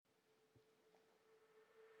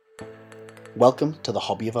Welcome to the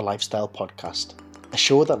Hobby of a Lifestyle podcast, a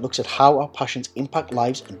show that looks at how our passions impact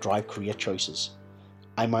lives and drive career choices.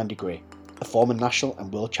 I'm Andy Gray, a former national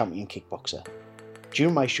and world champion kickboxer.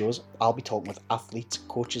 During my shows, I'll be talking with athletes,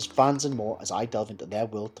 coaches, fans and more as I delve into their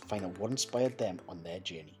world to find out what inspired them on their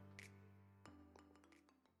journey.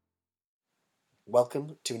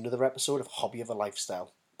 Welcome to another episode of Hobby of a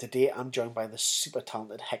Lifestyle. Today I'm joined by the super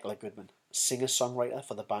talented Hekla Goodman, singer-songwriter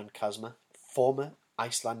for the band Kazma, former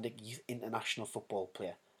Icelandic youth international football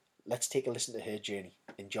player. Let's take a listen to her journey.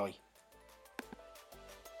 Enjoy.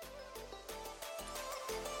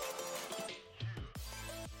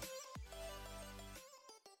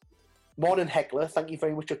 Morning Hekla, thank you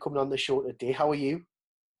very much for coming on the show today. How are you?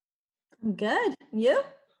 I'm good. You?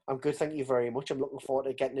 I'm good, thank you very much. I'm looking forward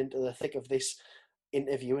to getting into the thick of this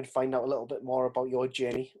interview and find out a little bit more about your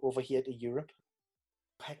journey over here to Europe.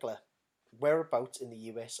 Hekla, whereabouts in the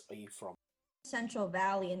US are you from? Central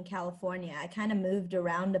Valley in California. I kind of moved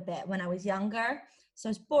around a bit when I was younger. So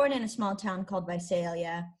I was born in a small town called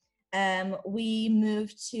Visalia. We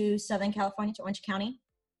moved to Southern California, to Orange County.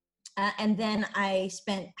 And then I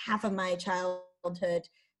spent half of my childhood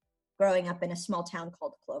growing up in a small town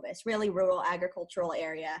called Clovis, really rural agricultural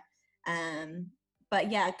area.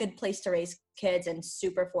 But yeah, good place to raise kids and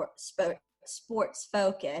super sports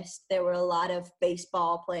focused. There were a lot of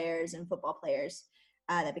baseball players and football players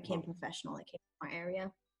that became professional that came from our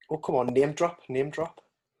area. Oh, come on, name drop.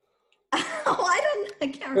 I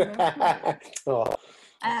can't remember. Oh.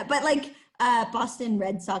 But like Boston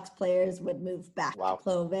Red Sox players would move back to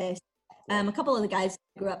Clovis. A couple of the guys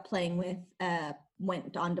I grew up playing with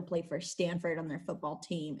went on to play for Stanford on their football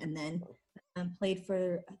team, and then played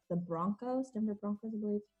for the Denver Broncos, I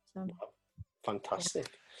believe. So, fantastic.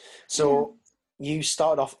 Yeah. So you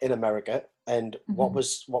started off in America, and what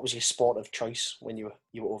was your sport of choice when you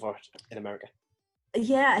were over in America?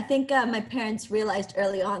 Yeah, I think my parents realized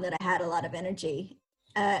early on that I had a lot of energy,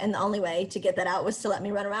 and the only way to get that out was to let me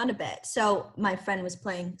run around a bit. So my friend was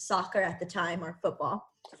playing soccer at the time, or football.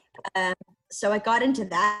 So I got into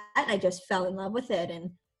that. I just fell in love with it,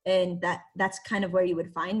 and that's kind of where you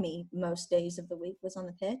would find me most days of the week, was on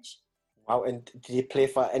the pitch. Wow! And did you play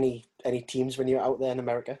for any teams when you were out there in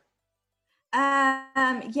America?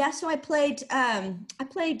 Yeah, so I played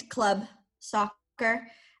club soccer,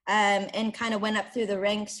 and kind of went up through the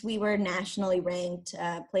ranks. We were nationally ranked,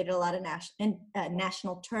 played at a lot of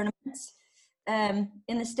national tournaments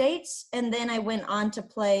in the States, and then I went on to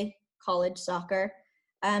play college soccer.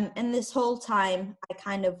 And this whole time, I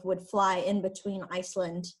kind of would fly in between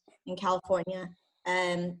Iceland and California,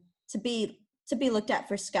 to be looked at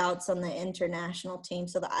for scouts on the international team,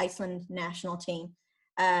 so the Iceland national team.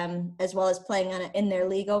 As well as playing in their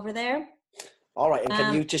league over there. All right, and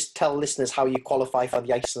can you just tell listeners how you qualify for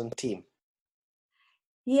the Iceland team?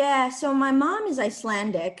 Yeah, so my mom is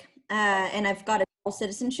Icelandic, and I've got a dual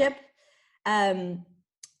citizenship.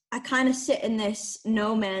 I kind of sit in this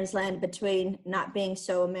no man's land between not being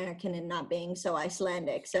so American and not being so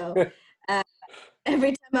Icelandic. So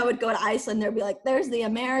every time I would go to Iceland, they'd be like, there's the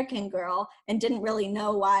American girl, and didn't really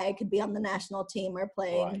know why I could be on the national team or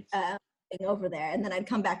playing over there. And then I'd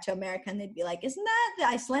come back to America and they'd be like, isn't that the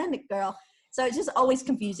Icelandic girl? So it's just always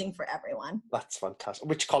confusing for everyone. That's fantastic.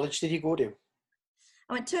 Which college did you go to?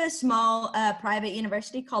 I went to a small private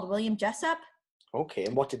university called William Jessup. Okay,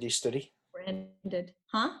 and what did you study? Branded.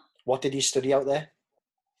 What did you study out there?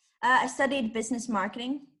 I studied business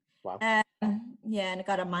marketing. Wow. Yeah, and I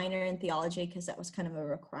got a minor in theology because that was kind of a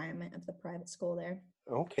requirement of the private school there.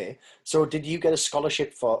 Okay. So did you get a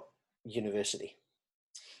scholarship for university?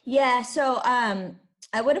 Yeah, so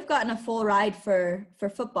I would have gotten a full ride for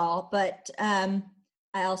football, but I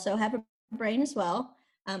also have a brain as well,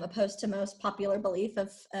 opposed to most popular belief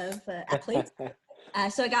of athletes.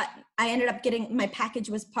 So I ended up getting, my package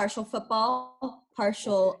was partial football,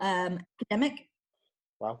 partial academic.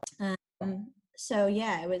 Wow. So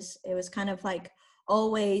yeah, it was kind of like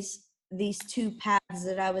always these two paths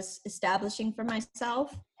that I was establishing for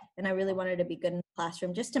myself. And I really wanted to be good in the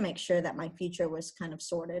classroom just to make sure that my future was kind of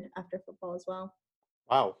sorted after football as well.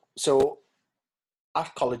 Wow. So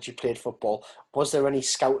at college you played football. Was there any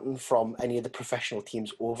scouting from any of the professional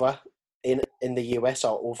teams over in the US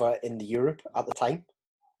or over in Europe at the time?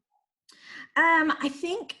 I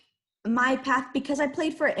think my path, because I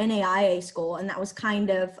played for NAIA school, and that was kind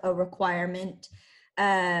of a requirement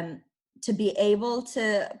to be able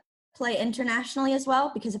to play internationally as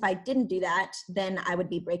well, because if I didn't do that, then I would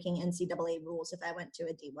be breaking NCAA rules if I went to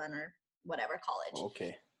a D1 or whatever college.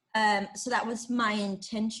 Okay. So that was my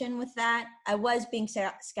intention with that. I was being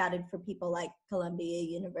scouted for people like Columbia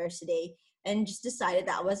University, and just decided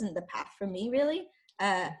that wasn't the path for me, really.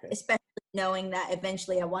 especially knowing that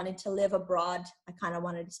eventually I wanted to live abroad. I kind of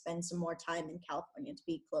wanted to spend some more time in California to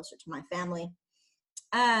be closer to my family.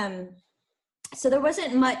 So there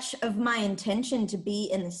wasn't much of my intention to be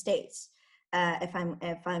in the States, if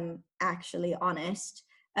I'm actually honest.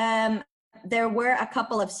 There were a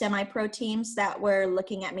couple of semi-pro teams that were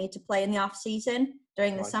looking at me to play in the off season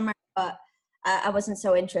during the summer, but I wasn't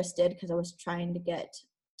so interested because I was trying to get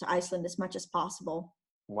to Iceland as much as possible.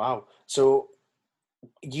 Wow. So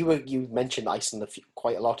you mentioned Iceland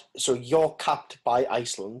quite a lot. So you're capped by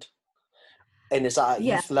Iceland, and is that at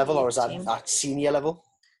youth level or is that at senior level?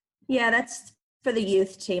 Yeah, that's for the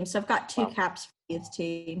youth team. So I've got 2 caps for the youth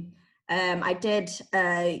team. I did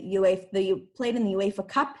played in the UEFA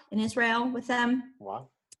Cup in Israel with them. Wow.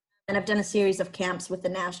 And I've done a series of camps with the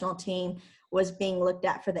national team, was being looked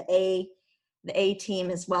at for the A team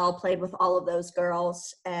as well, played with all of those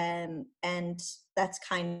girls. And that's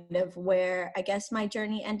kind of where I guess my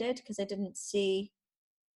journey ended, because I didn't see,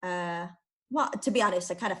 well, to be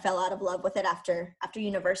honest, I kind of fell out of love with it after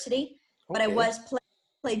university. Okay. But I was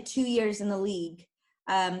played 2 years in the league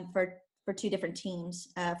for 2 different teams.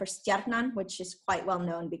 For Stjarnan, which is quite well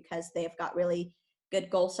known because they have got really good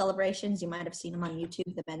goal celebrations. You might have seen them on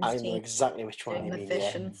YouTube, the men's team. I know exactly which one you mean. The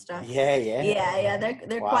fish and stuff. Yeah.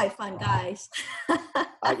 They're quite fun guys.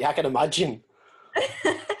 I can imagine.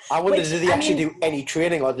 I wonder, did they actually do any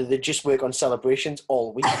training, or did they just work on celebrations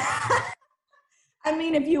all week? I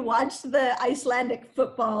mean, if you watch the Icelandic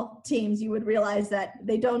football teams, you would realize that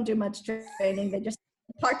they don't do much training. They just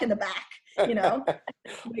park in the back,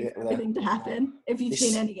 wait for everything to happen. If you've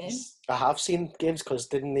seen any games, I have seen games, because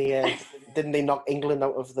didn't they knock England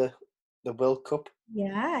out of the World Cup?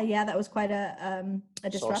 Yeah, that was quite a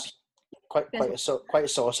disruption. Quite a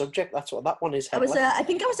sore subject. That's what that one is. Hekla. I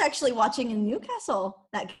think I was actually watching in Newcastle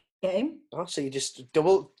that game. Oh, so you just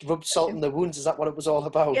double rubbed salt in the wounds? Is that what it was all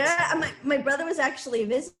about? Yeah, my brother was actually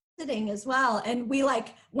visiting as well, and we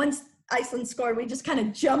once Iceland scored, we just kind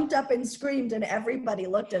of jumped up and screamed, and everybody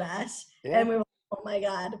looked at us, and we were like, oh my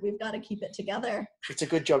God, we've got to keep it together. It's a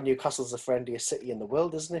good job Newcastle's the friendliest city in the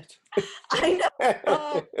world, isn't it? I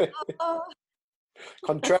know.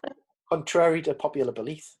 Contrary to popular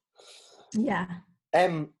belief. Yeah.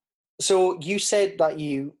 So you said that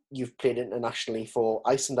you've played internationally for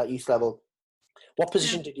Iceland at youth level. What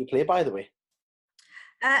position did you play, by the way?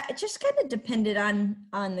 It just kind of depended on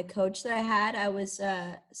the coach that I had. I was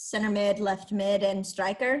center mid, left mid, and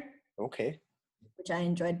striker. Okay. Which I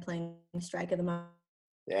enjoyed playing striker the most.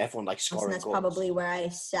 Yeah, everyone likes scoring goals. That's probably where I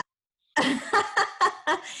sat.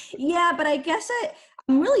 Yeah, but I guess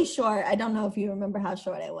I'm really short. I don't know if you remember how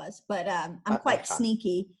short I was, but I'm quite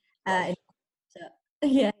sneaky. Right.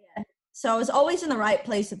 So I was always in the right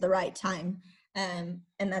place at the right time, and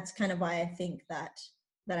that's kind of why I think that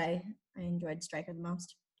I enjoyed striker the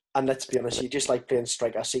most. And let's be honest, you just like playing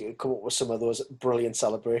striker, so you could come up with some of those brilliant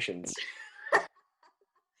celebrations.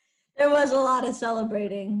 There was a lot of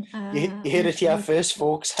celebrating. You heard it here first,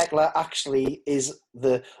 folks. Hekla actually is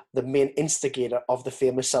the main instigator of the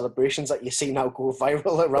famous celebrations that you see now go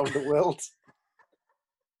viral around the world.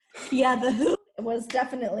 Yeah, the hoop was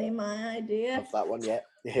definitely my idea. Of that one, yeah.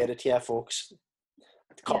 You heard it here, folks.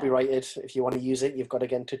 Copyrighted. If you want to use it, you've got to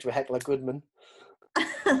get in touch with Hekla Goodman.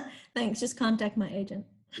 Thanks. Just contact my agent.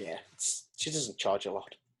 Yeah, she doesn't charge a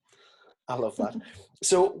lot. I love that.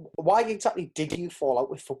 So why exactly did you fall out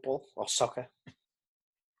with football or soccer?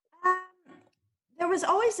 There was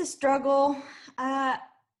always a struggle. I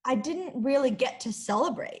didn't really get to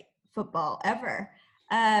celebrate football ever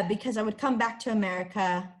because I would come back to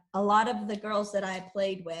America. A lot of the girls that I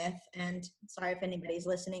played with, and sorry if anybody's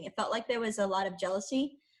listening, it felt like there was a lot of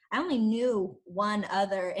jealousy. I only knew one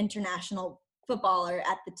other international footballer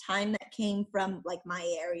at the time that came from like my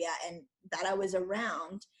area and that I was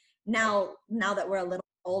around. Now that we're a little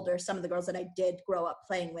older, some of the girls that I did grow up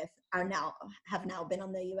playing with have now been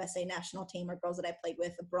on the USA national team, or girls that I played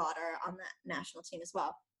with abroad are on the national team as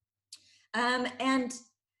well. And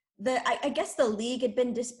I guess the league had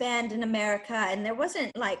been disbanded in America, and there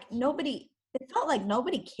wasn't it felt like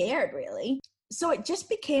nobody cared really. So it just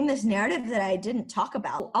became this narrative that I didn't talk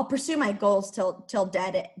about. I'll pursue my goals till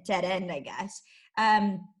dead end, I guess.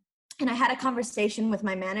 And I had a conversation with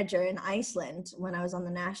my manager in Iceland when I was on the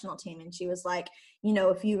national team, and she was like,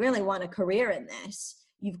 if you really want a career in this,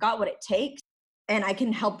 you've got what it takes, and I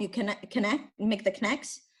can help you connect, make the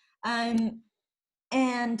connects. And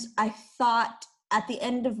I thought at the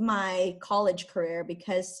end of my college career,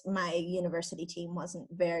 because my university team wasn't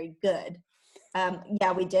very good,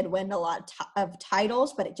 we did win a lot of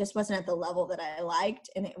titles, but it just wasn't at the level that I liked,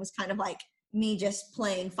 and it was kind of like me just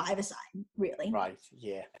playing five-a-side, really. Right,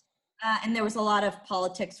 yeah. And there was a lot of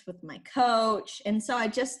politics with my coach. And so I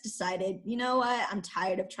just decided, you know what? I'm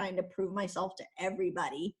tired of trying to prove myself to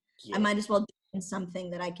everybody. Yeah. I might as well do something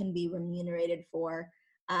that I can be remunerated for,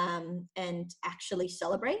 and actually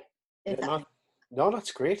celebrate. No,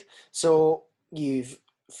 that's great. So you've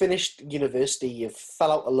finished university, you've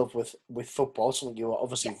fell out of love with football, something you were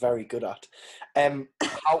obviously very good at.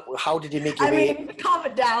 How did you make your way? I mean, calm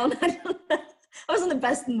it down. I wasn't the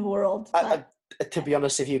best in the world. To be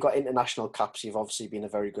honest, if you've got international caps, you've obviously been a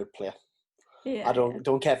very good player. Yeah, I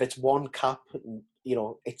don't care if it's one cap. You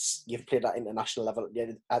know, it's you've played at international level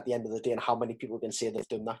at the end of the day, and how many people can say they've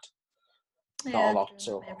done that? Not a lot.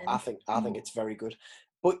 So I think it's very good.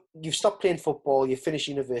 But you've stopped playing football. You've finished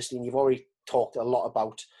university, and you've already talked a lot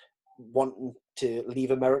about wanting to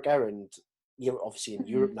leave America, and you're obviously in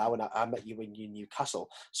Europe now. And I met you in Newcastle.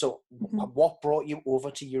 So what brought you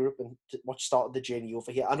over to Europe, and what started the journey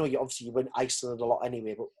over here? I know you were in Iceland a lot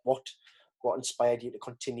anyway, but what inspired you to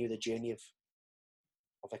continue the journey of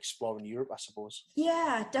exploring Europe, I suppose?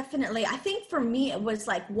 Yeah, definitely. I think for me, it was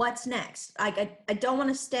like, what's next? Like, I don't want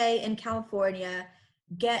to stay in California,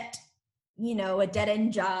 get, a dead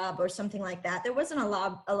end job or something like that. There wasn't a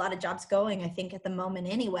lot of jobs going, I think, at the moment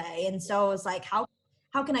anyway. And so I was like, how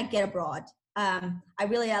can I get abroad? I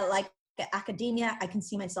really like academia. I can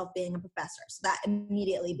see myself being a professor. So that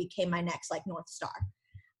immediately became my next North Star.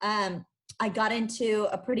 I got into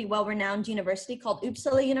a pretty well-renowned university called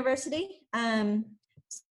Uppsala University.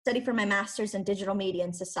 Study for my master's in digital media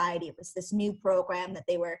and society. It was this new program that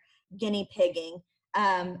they were guinea pigging.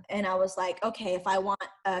 And I was like, okay, if I want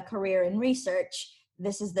a career in research,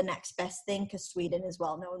 this is the next best thing, because Sweden is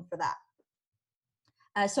well known for that.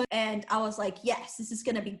 And I was like, yes, this is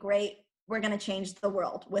going to be great. We're going to change the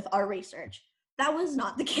world with our research. That was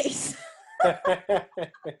not the case.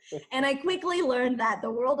 And I quickly learned that the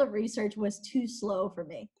world of research was too slow for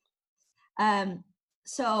me.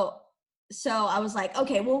 So I was like,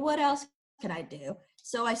 okay, well, what else can I do?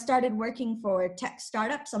 So I started working for tech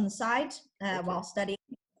startups on the side while studying.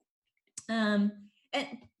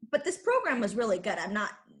 But this program was really good. I'm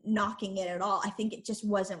not knocking it at all. I think it just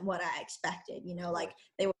wasn't what I expected.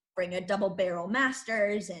 They would bring a double barrel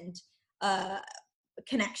master's and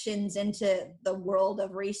connections into the world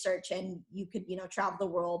of research, and you could, travel the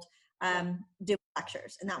world, do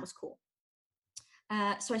lectures, and that was cool.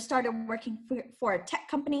 So I started working for a tech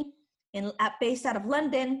company based out of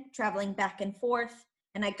London, traveling back and forth,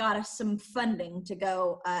 and I got us some funding to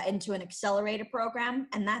go into an accelerator program,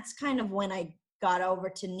 and that's kind of when I got over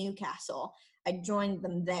to Newcastle. I joined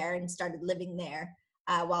them there and started living there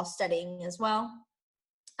while studying as well.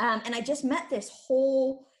 And I just met this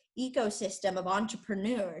whole ecosystem of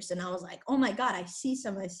entrepreneurs, and I was like, oh my God, I see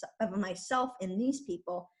some of myself in these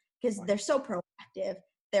people, because they're so proactive,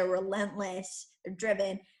 they're relentless, they're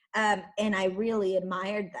driven. And I really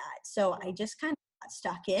admired that. So I just kind of got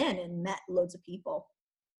stuck in and met loads of people.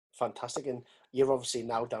 Fantastic. And you're obviously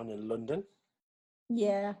now down in London.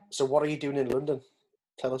 Yeah. So what are you doing in London?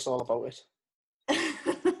 Tell us all about it.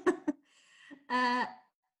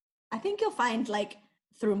 I think you'll find,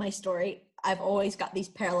 through my story, I've always got these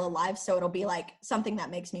parallel lives. So it'll be something that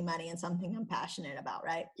makes me money and something I'm passionate about,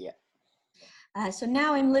 right? Yeah. So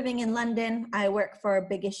now I'm living in London. I work for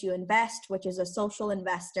Big Issue Invest, which is a social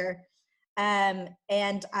investor. And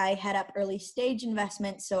I head up early stage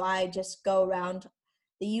investments. So I just go around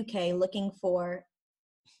the UK looking for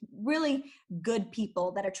really good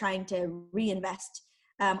people that are trying to reinvest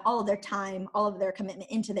all of their time, all of their commitment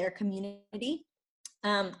into their community.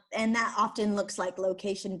 And that often looks like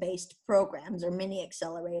location-based programs or mini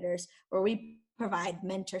accelerators, where we provide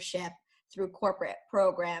mentorship through corporate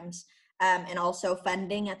programs, and also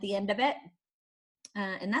funding at the end of it.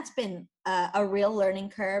 And that's been a real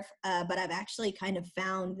learning curve, but I've actually kind of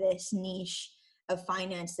found this niche of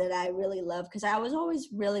finance that I really love, because I was always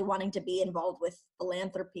really wanting to be involved with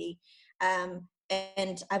philanthropy.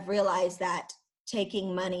 And I've realized that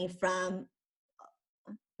taking money from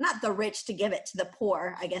not the rich to give it to the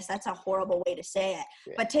poor, I guess that's a horrible way to say it,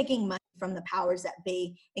 but taking money from the powers that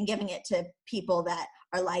be and giving it to people that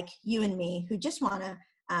are like you and me, who just want to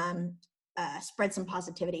spread some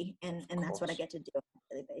positivity, and that's what I get to do on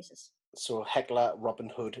a daily basis. So Hekla, Robin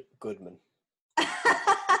Hood, Goodman.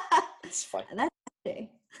 It's fine. That's catchy.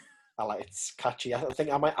 I like it's catchy. I think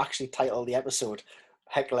I might actually title the episode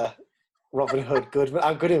Hekla, Robin Hood, Goodman.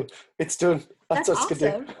 I'm going to. It's done. That's what awesome.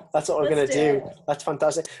 Gonna do. That's what we're going to do. That's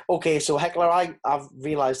fantastic. Okay, so Hekla, I've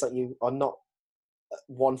realised that you are not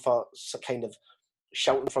one for kind of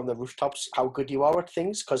shouting from the rooftops how good you are at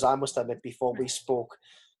things, because I must admit, before we spoke,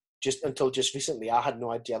 just recently, I had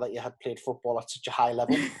no idea that you had played football at such a high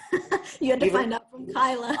level. You had to Even find out from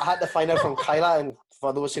Kyla. I had to find out from Kyla, and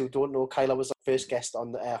for those who don't know, Kyla was the first guest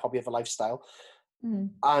on the Hobby of a Lifestyle.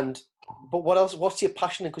 And but what else? What's your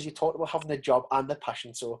passion? Because you talked about having a job and the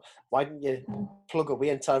passion. So why don't you plug away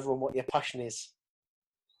and tell everyone what your passion is?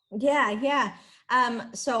 Yeah.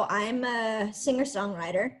 So I'm a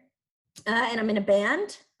singer-songwriter, and I'm in a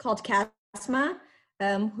band called Casma,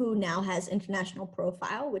 who now has international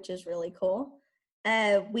profile, which is really cool.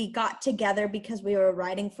 We got together because we were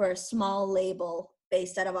writing for a small label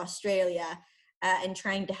based out of Australia, and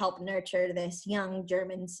trying to help nurture this young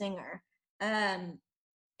German singer.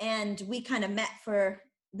 And we kind of met for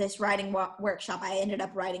this writing workshop. I ended up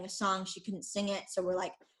writing a song. She couldn't sing it. So we're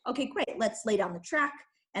like, okay, great. Let's lay down the track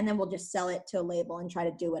and then we'll just sell it to a label and try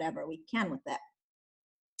to do whatever we can with it.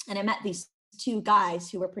 And I met these two guys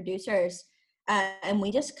who were producers, and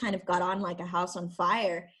we just kind of got on like a house on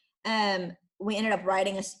fire. We ended up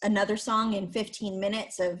writing another song in 15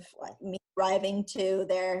 minutes of me driving to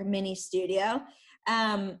their mini studio.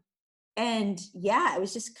 And yeah, it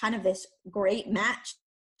was just kind of this great match.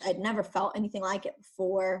 I'd never felt anything like it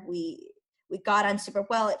before. We got on super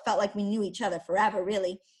well. It felt like we knew each other forever,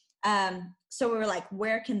 really. So we were like,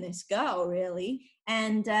 where can this go, really?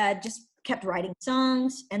 And just kept writing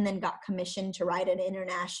songs, and then got commissioned to write an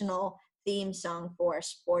international theme song for a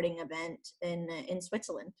sporting event in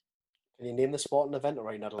Switzerland. Can you name the sporting event, or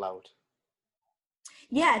are you not allowed?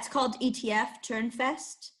 Yeah, it's called ETF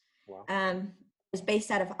Turnfest. Wow. It was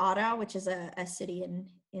based out of Aarau, which is a city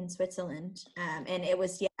in Switzerland. And it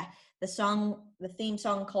was, the theme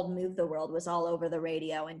song called Move the World was all over the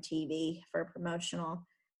radio and TV for promotional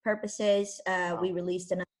purposes. Wow. We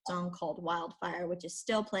released another song called Wildfire, which is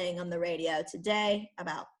still playing on the radio today,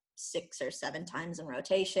 about 6 or 7 times in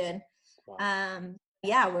rotation. Wow.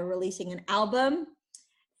 We're releasing an album.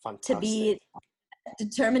 Fantastic. To be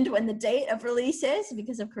determined when the date of release is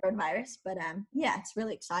because of coronavirus. But it's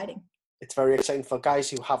really exciting. It's very exciting. For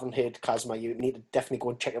guys who haven't heard Casma, you need to definitely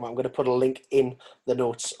go and check them out. I'm going to put a link in the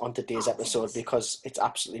notes on today's episode because it's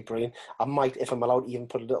absolutely brilliant. I might, if I'm allowed, even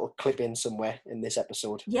put a little clip in somewhere in this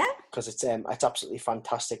episode. Yeah. Because it's absolutely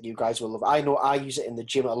fantastic. You guys will love it. I know I use it in the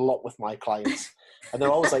gym a lot with my clients. And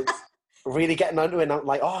they're always like really getting onto it. And I'm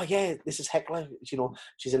like, oh yeah, this is Hekla. You know,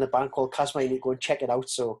 she's in a band called Casma. You need to go and check it out.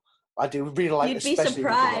 So I do really like it.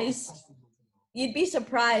 You'd be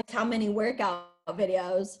surprised how many workout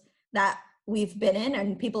videos that we've been in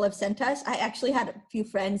and people have sent us. I actually had a few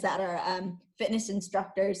friends that are fitness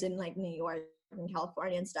instructors in like New York and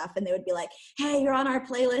California and stuff, and they would be like, hey, you're on our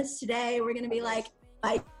playlist today, we're gonna be like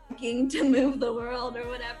biking to move the world or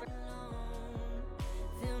whatever.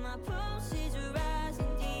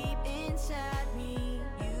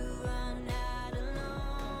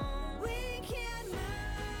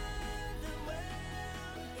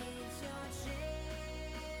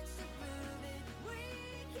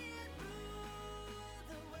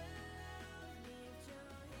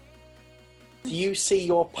 Do you see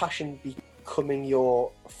your passion becoming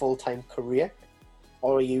your full-time career,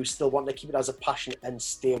 or are you still wanting to keep it as a passion and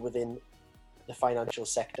stay within the financial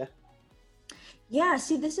sector? Yeah,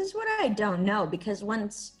 see, this is what I don't know, because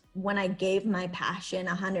when I gave my passion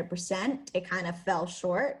 100%, it kind of fell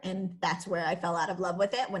short, and that's where I fell out of love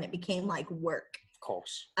with it, when it became like work. Of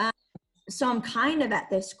course. So I'm kind of at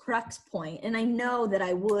this crux point, and I know that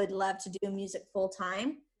I would love to do music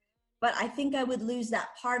full-time, but I think I would lose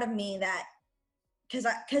that part of me that,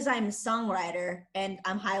 because I'm a songwriter and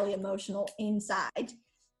I'm highly emotional inside,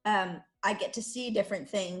 I get to see different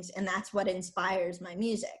things, and that's what inspires my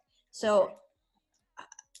music. So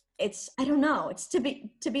I don't know, it's to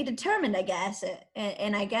be determined, I guess,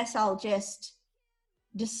 and I guess I'll just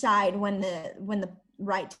decide when the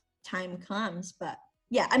right time comes. But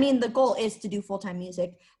yeah, I mean, the goal is to do full-time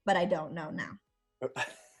music, but I don't know now.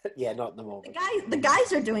 Yeah, not at the moment. The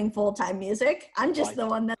guys are doing full-time music. I'm just the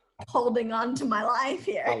one that's holding on to my life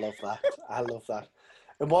here. I love that.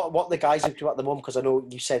 And what the guys up to at the moment, because I know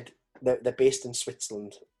you said they're based in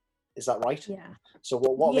Switzerland, is that right? Yeah. So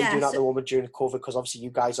what are they doing at the moment during COVID? Because obviously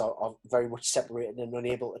you guys are very much separated and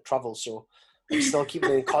unable to travel. So are you still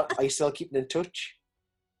keeping in touch?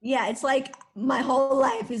 Yeah, it's like my whole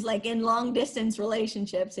life is like in long distance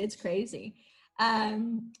relationships. It's crazy.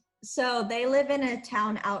 So they live in a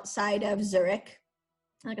town outside of Zurich,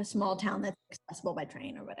 like a small town that's accessible by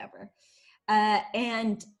train or whatever.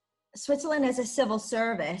 And Switzerland has a civil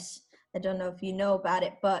service. I don't know if you know about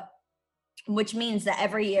it, but which means that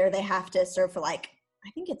every year they have to serve for like,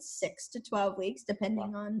 I think it's 6 to 12 weeks,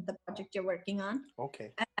 depending on the project you're working on.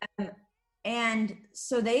 Okay. And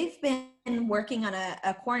so they've been working on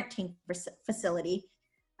a quarantine facility,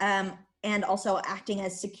 and also acting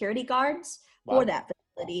as security guards for that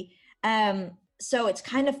facility. So it's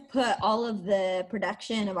kind of put all of the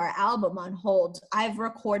production of our album on hold. I've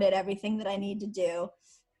recorded everything that I need to do,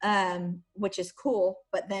 which is cool,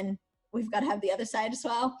 but then we've got to have the other side as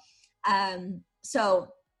well. So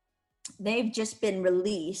they've just been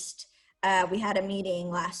released. We had a meeting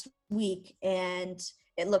last week, and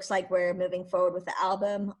it looks like we're moving forward with the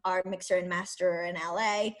album. Our mixer and masterer in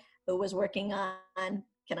LA, who was working on,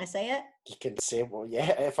 can I say it? You can say, well,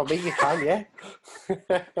 yeah, for me you can, yeah.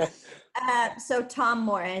 So Tom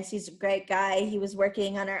Morris, he's a great guy. He was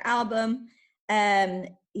working on our album.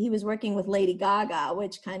 He was working with Lady Gaga,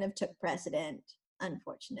 which kind of took precedent,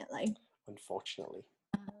 unfortunately.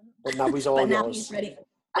 But now he's all but now yours. he's ready.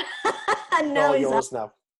 And now he's yours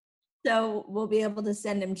now. So we'll be able to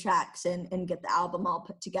send him tracks and get the album all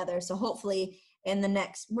put together. So hopefully in the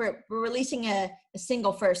next, we're releasing a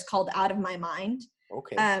single first called Out of My Mind.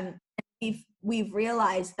 Okay. We've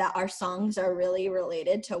realized that our songs are really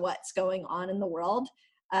related to what's going on in the world.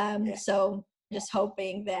 So just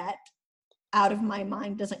hoping that Out of My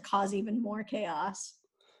Mind doesn't cause even more chaos.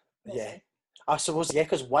 Yeah. I suppose, yeah,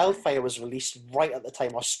 because Wildfire was released right at the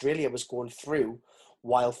time Australia was going through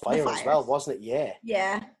wildfire as well, wasn't it? Yeah.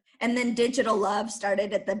 Yeah. And then Digital Love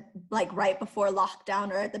started at right before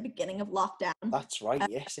lockdown or at the beginning of lockdown. That's right.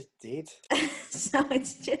 Yes, it did. So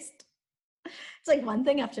it's like one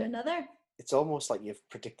thing after another. It's almost like you've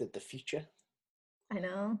predicted the future. I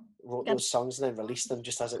know. Wrote those songs and then released them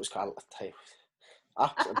just as it was kind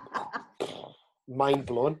of mind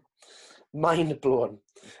blown.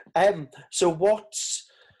 So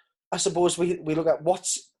I suppose we look at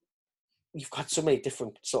you've got so many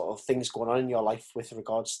different sort of things going on in your life with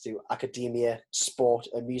regards to academia, sport,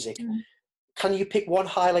 and music. Mm. Can you pick one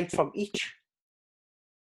highlight from each?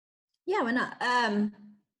 Yeah, why not?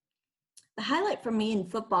 The highlight for me in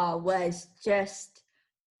football was just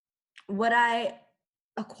what I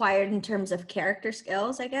acquired in terms of character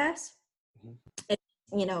skills, I guess.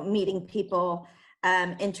 Mm-hmm. Meeting people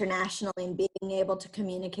internationally and being able to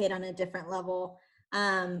communicate on a different level.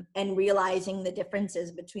 And realizing the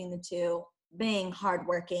differences between the two, being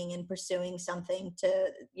hardworking and pursuing something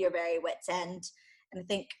to your very wit's end. And I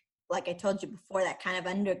think, like I told you before, that kind of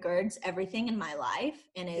undergirds everything in my life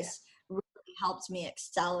and really helped me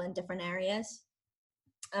excel in different areas.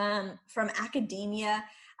 From academia,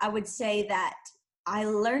 I would say that I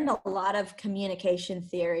learned a lot of communication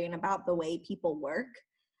theory and about the way people work.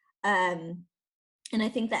 And I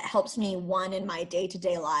think that helps me, one, in my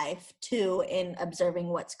day-to-day life, two, in observing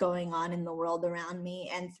what's going on in the world around me,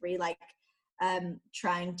 and three,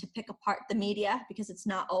 trying to pick apart the media because it's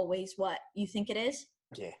not always what you think it is.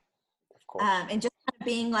 Yeah, of course. And just kind of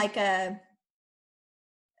being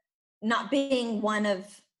not being one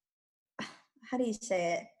of, how do you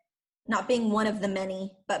say it? Not being one of the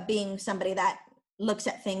many, but being somebody that looks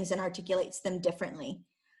at things and articulates them differently.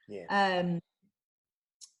 Yeah.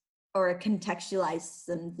 Or contextualizes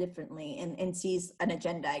them differently and sees an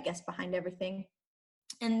agenda, I guess, behind everything.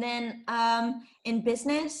 And then in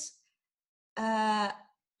business, I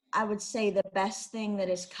would say the best thing that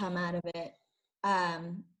has come out of it,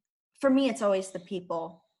 for me, it's always the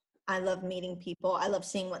people. I love meeting people. I love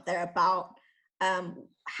seeing what they're about,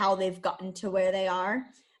 how they've gotten to where they are.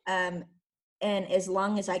 And as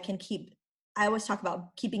long as I can I always talk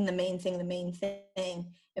about keeping the main thing the main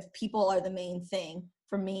thing. If people are the main thing,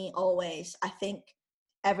 for me, always, I think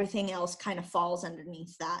everything else kind of falls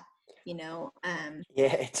underneath that, Yeah,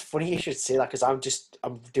 it's funny you should say that because I'm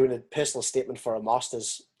doing a personal statement for a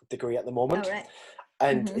master's degree at the moment. Oh, right.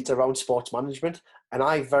 And it's around sports management. And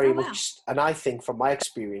I and I think from my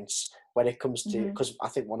experience, when it comes to, because I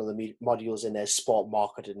think one of the modules in there is sport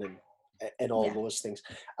marketing and all those things.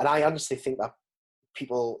 And I honestly think that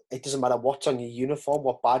people, it doesn't matter what's on your uniform,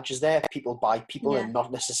 what badge is there, people buy people and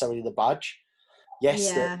not necessarily the badge.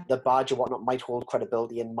 Yes, the badge or whatnot might hold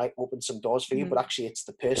credibility and might open some doors for you, but actually it's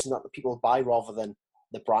the person that the people buy rather than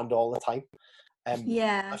the brand all the time.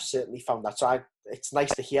 I've certainly found that. So it's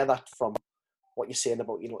nice to hear that from what you're saying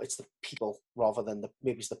about, it's the people rather than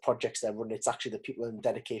maybe it's the projects they're running. It's actually the people and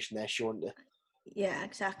dedication they're showing to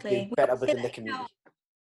exactly. do better within the community.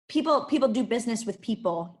 People do business with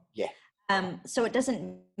people. Yeah. So it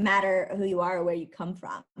doesn't matter who you are or where you come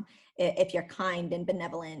from. If you're kind and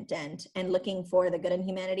benevolent and looking for the good in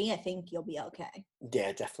humanity, I think you'll be okay.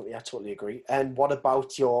 Yeah, definitely. I totally agree. And what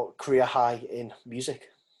about your career high in music?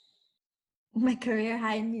 My career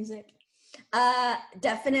high in music?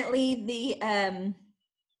 Definitely the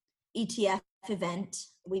ETF event.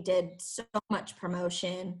 We did so much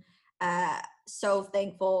promotion. So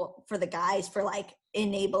thankful for the guys for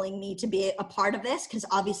enabling me to be a part of this, because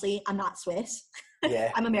obviously I'm not Swiss.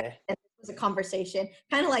 Yeah. I'm American. Yeah. was a conversation,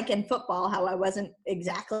 kind of like in football, how I wasn't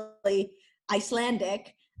exactly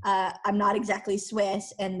Icelandic. I'm not exactly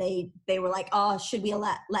Swiss, and they were like, oh, should we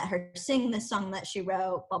let her sing the song that she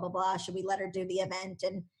wrote, blah blah blah, should we let her do the event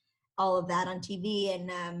and all of that on TV,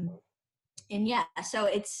 and yeah, so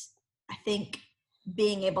it's, I think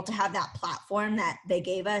being able to have that platform that they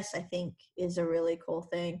gave us, I think is a really cool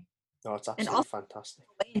thing. No, it's And absolutely also fantastic.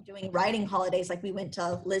 doing writing holidays, like we went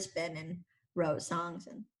to Lisbon and wrote songs,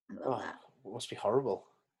 and I love that. It must be horrible.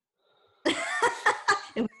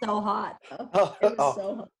 It was so hot though. Oh, It was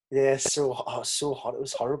so hot. yeah, so hot. It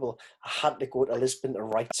was horrible. I had to go to Lisbon to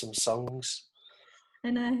write some songs.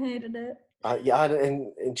 And I hated it. Yeah,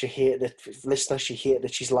 and she hated it. Listener, she hated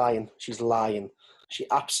it. She's lying. She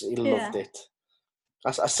absolutely loved it.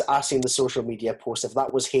 I seen the social media post. If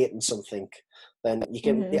that was hating something, then you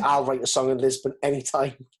can. Mm-hmm. I'll write a song in Lisbon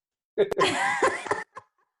anytime.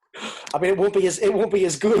 I mean, it won't be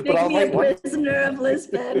as good, but I'll write one. Prisoner of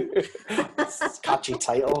Lisbon. Catchy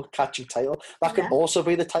title. That could also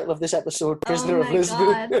be the title of this episode, Prisoner of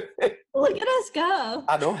Lisbon. God. Look at us go.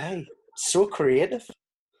 I know, hey. So creative.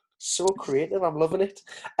 I'm loving it.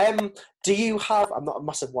 Do you have, I'm not a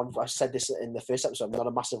massive one, I said this in the first episode, I'm not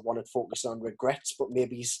a massive one at focusing on regrets, but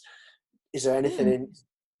maybe is there anything in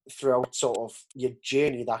throughout sort of your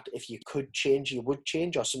journey that if you could change, you would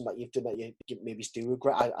change, or something that you've done that you maybe do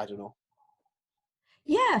regret? I don't know.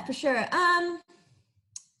 Yeah, for sure. I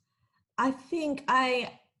think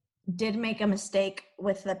I did make a mistake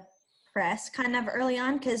with the press kind of early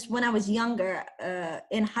on, because when I was younger,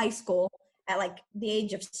 in high school, at like the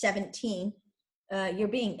age of 17, you're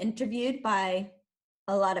being interviewed by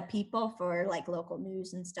a lot of people for like local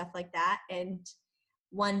news and stuff like that. And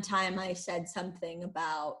one time I said something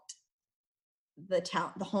about the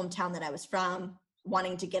hometown that I was from,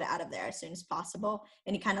 wanting to get out of there as soon as possible.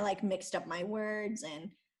 And he kind of like mixed up my words.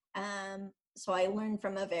 And so I learned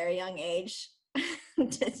from a very young age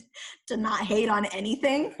to not hate on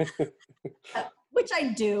anything, which I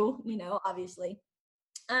do, obviously.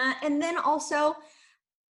 And then also,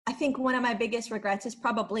 I think one of my biggest regrets is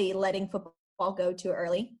probably letting football go too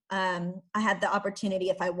early. I had the opportunity,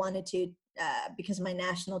 if I wanted to, because my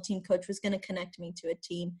national team coach was going to connect me to a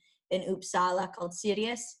team in Uppsala called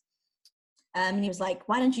Sirius. And he was like,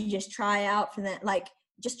 why don't you just try out for that? Like,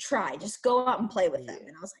 just go out and play with them.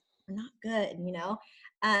 And I was like, we're not good,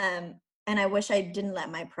 and I wish I didn't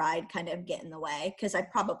let my pride kind of get in the way, because I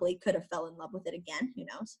probably could have fell in love with it again. Who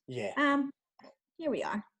knows? Yeah. Here we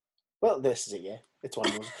are. Well, this is it, yeah. It's one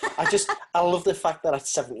of those. I love the fact that at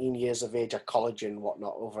 17 years of age at college and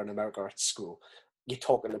whatnot over in America at school, you're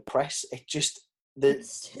talking to press.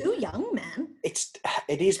 It's too young, man.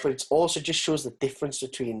 It is, but it also just shows the difference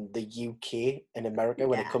between the UK and America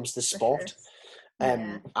when it comes to sport.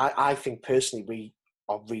 Sure. I think personally we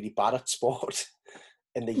are really bad at sport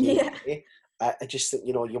in the UK. I just think,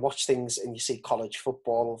 you watch things and you see college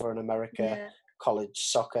football over in America, college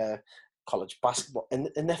soccer, college basketball, and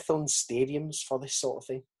they're filling stadiums for this sort of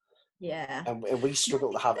thing. Yeah. And we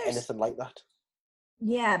struggle to have anything like that.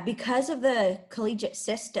 Yeah, because of the collegiate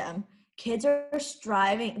system, kids are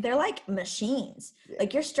striving. They're like machines. Yeah.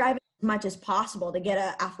 Like you're striving as much as possible to get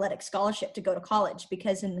an athletic scholarship to go to college,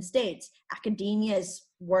 because in the States, academia is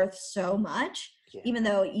worth so much. Yeah. Even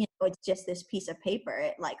though, it's just this piece of paper,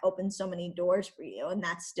 it like opens so many doors for you, and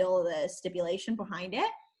that's still the stipulation behind it.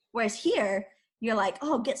 Whereas here, you're like,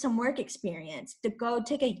 oh, get some work experience, to go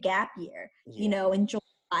take a gap year, enjoy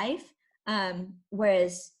life.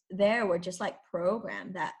 Whereas there, we're just like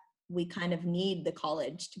programmed that we kind of need the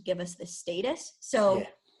college to give us the status. So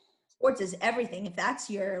sports is everything. If that's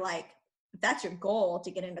your goal to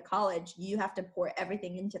get into college, you have to pour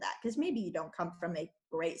everything into that, because maybe you don't come from a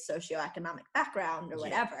great socioeconomic background or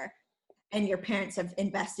whatever, and your parents have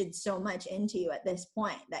invested so much into you at this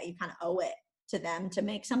point that you kind of owe it to them to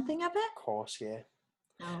make something of it. Of course, yeah.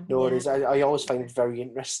 It is. I always find it very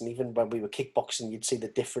interesting. Even when we were kickboxing, you'd see the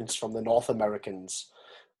difference from the North Americans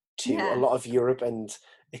to a lot of Europe, and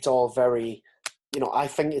it's all very, I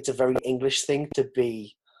think it's a very English thing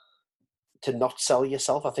to not sell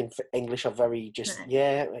yourself. I think for English are very just,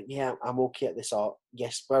 I'm okay at this, or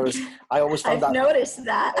yes. Whereas I always find I've noticed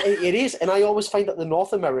that. It is. And I always find that the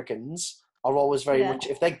North Americans are always very much,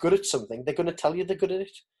 if they're good at something, they're going to tell you they're good at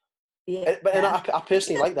it. Yeah. And I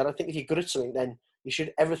personally like that. I think if you're good at something, then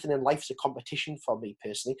everything in life's a competition for me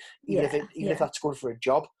personally. Even if that's going for a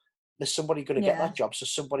job, there's somebody going to get that job, so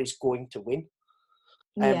somebody's going to win.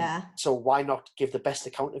 So why not give the best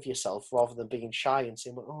account of yourself rather than being shy and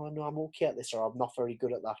saying, oh no, I'm okay at this, or I'm not very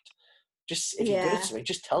good at that. Just if you're good at something,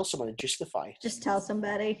 just tell someone and justify it. Just tell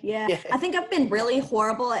somebody. Yeah. I think I've been really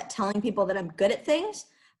horrible at telling people that I'm good at things,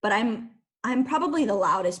 but I'm probably the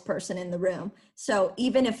loudest person in the room. So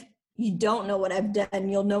even if you don't know what I've done,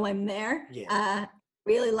 you'll know I'm there. Yeah.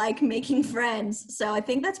 Really like making friends. So I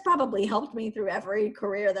think that's probably helped me through every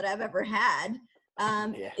career that I've ever had.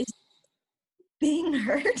 Yeah. Is being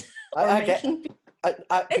heard or I get. making people. But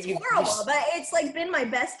It's horrible, but it's like been my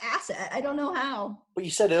best asset. I don't know how. But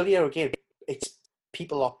you said earlier again, it's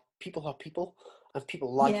people are people, and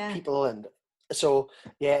people like Yeah. people, and so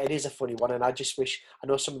yeah, it is a funny one. And I just wish I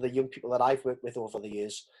know some of the young people that I've worked with over the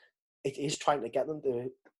years. It is trying to get them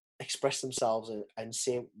to express themselves and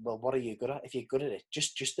say, well, what are you good at? If you're good at it,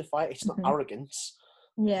 just justify it. It's not arrogance.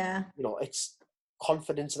 Yeah. It's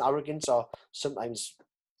confidence and arrogance are sometimes.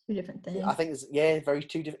 Two different things. I think it's very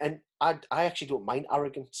two different. And I actually don't mind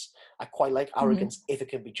arrogance. I quite like arrogance if it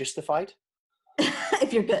can be justified.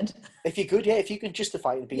 If you're good. If you're good, if you can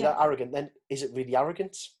justify it and be that arrogant, then is it really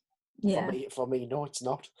arrogance? Yeah. For me, no, it's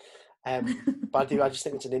not. But I just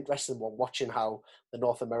think it's an interesting one, watching how the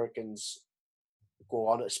North Americans go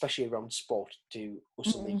on, especially around sport, to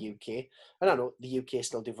us in the UK. And I know the UK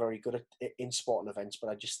still do very good in sport and events, but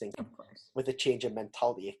I just think with a change in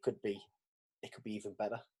mentality, it could be even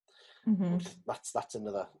better. That's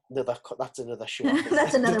another show.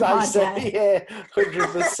 That's another podcast. Yeah,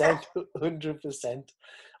 100%.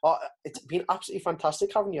 Oh, it's been absolutely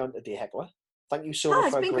fantastic having you on today, Hekla. Thank you so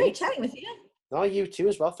much. It's been great chatting with you. No, you too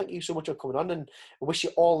as well. Thank you so much for coming on, and I wish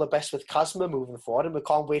you all the best with Casma moving forward. And we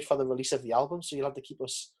can't wait for the release of the album, so you'll have to keep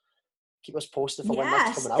us posted for when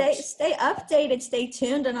that's coming out. Stay updated, stay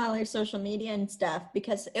tuned on all our social media and stuff,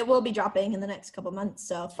 because it will be dropping in the next couple months.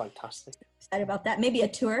 So fantastic. Excited about that. Maybe a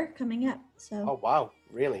tour coming up. So. Oh wow,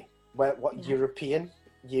 really? What European,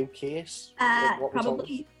 UK?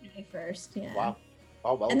 Probably UK first. Yeah. Wow.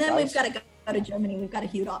 Oh well. And then we've got to go to Germany. We've got a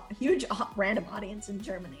huge random audience in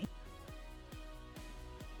Germany.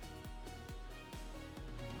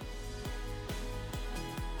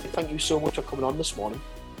 Thank you so much for coming on this morning.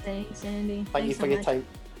 Thanks, Andy. Thank you for your time.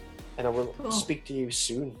 And I will speak to you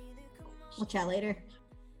soon. We'll chat later.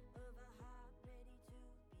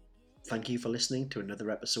 Thank you for listening to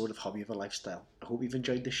another episode of Hobby of a Lifestyle. I hope you've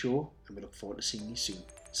enjoyed the show, and we look forward to seeing you soon.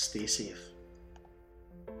 Stay safe.